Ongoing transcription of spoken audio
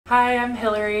Hi, I'm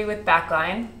Hilary with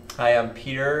Backline. Hi, I'm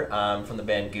Peter from the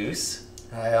band Goose.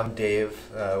 Hi, I'm Dave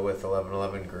with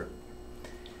E1leven Group.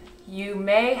 You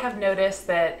may have noticed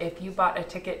that if you bought a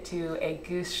ticket to a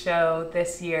Goose show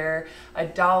this year,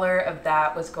 $1 of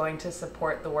that was going to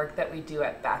support the work that we do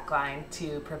at Backline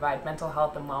to provide mental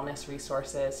health and wellness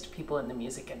resources to people in the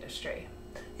music industry.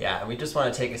 Yeah, and we just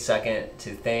want to take a second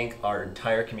to thank our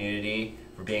entire community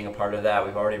for being a part of that.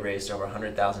 We've already raised over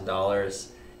 $100,000,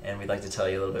 and we'd like to tell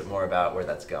you a little bit more about where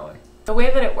that's going. The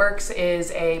way that it works is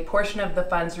a portion of the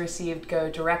funds received go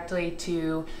directly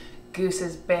to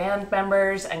Goose's band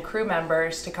members and crew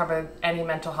members to cover any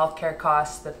mental health care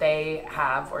costs that they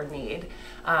have or need.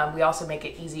 We also make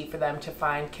it easy for them to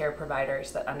find care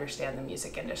providers that understand the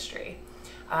music industry.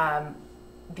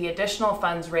 The additional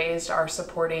funds raised are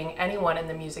supporting anyone in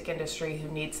the music industry who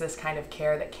needs this kind of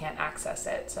care that can't access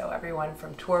it. So everyone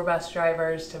from tour bus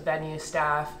drivers to venue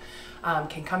staff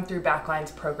can come through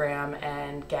Backline's program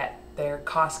and get their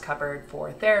costs covered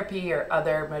for therapy or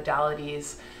other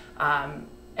modalities. And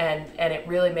it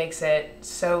really makes it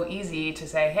so easy to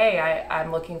say, hey,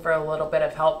 I'm looking for a little bit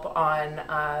of help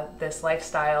on this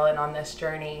lifestyle and on this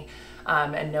journey,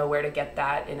 and know where to get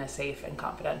that in a safe and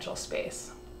confidential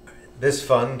space. This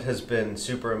fund has been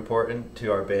super important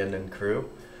to our band and crew.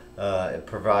 It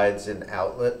provides an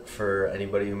outlet for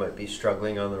anybody who might be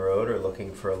struggling on the road or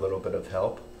looking for a little bit of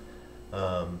help.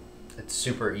 It's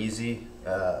super easy,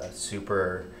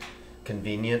 super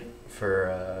convenient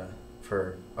for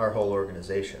our whole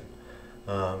organization.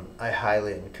 I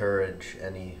highly encourage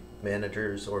any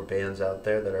managers or bands out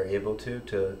there that are able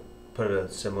to put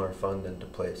a similar fund into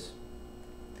place.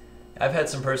 I've had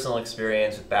some personal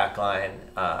experience with Backline,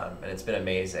 and it's been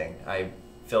amazing. I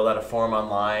filled out a form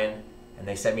online, and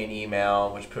they sent me an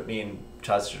email, which put me in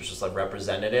touch with just a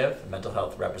representative, a mental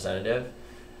health representative,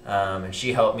 and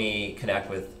she helped me connect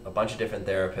with a bunch of different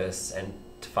therapists and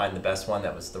to find the best one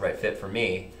that was the right fit for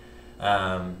me.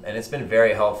 And it's been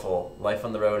very helpful. Life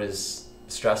on the road is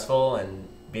stressful, and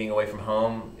being away from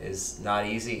home is not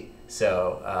easy.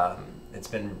 So it's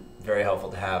been very helpful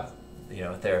to have,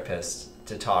 a therapist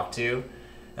to talk to.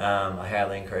 I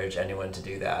highly encourage anyone to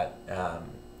do that.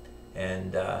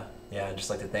 I'd just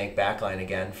like to thank Backline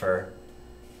again for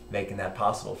making that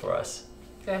possible for us.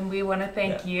 And we want to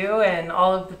thank you and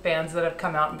all of the fans that have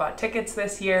come out and bought tickets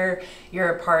this year. You're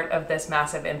a part of this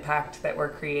massive impact that we're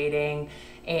creating,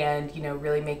 and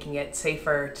really making it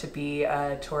safer to be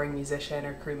a touring musician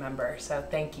or crew member. So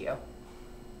thank you.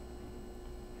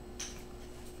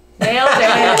 Nailed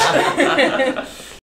it.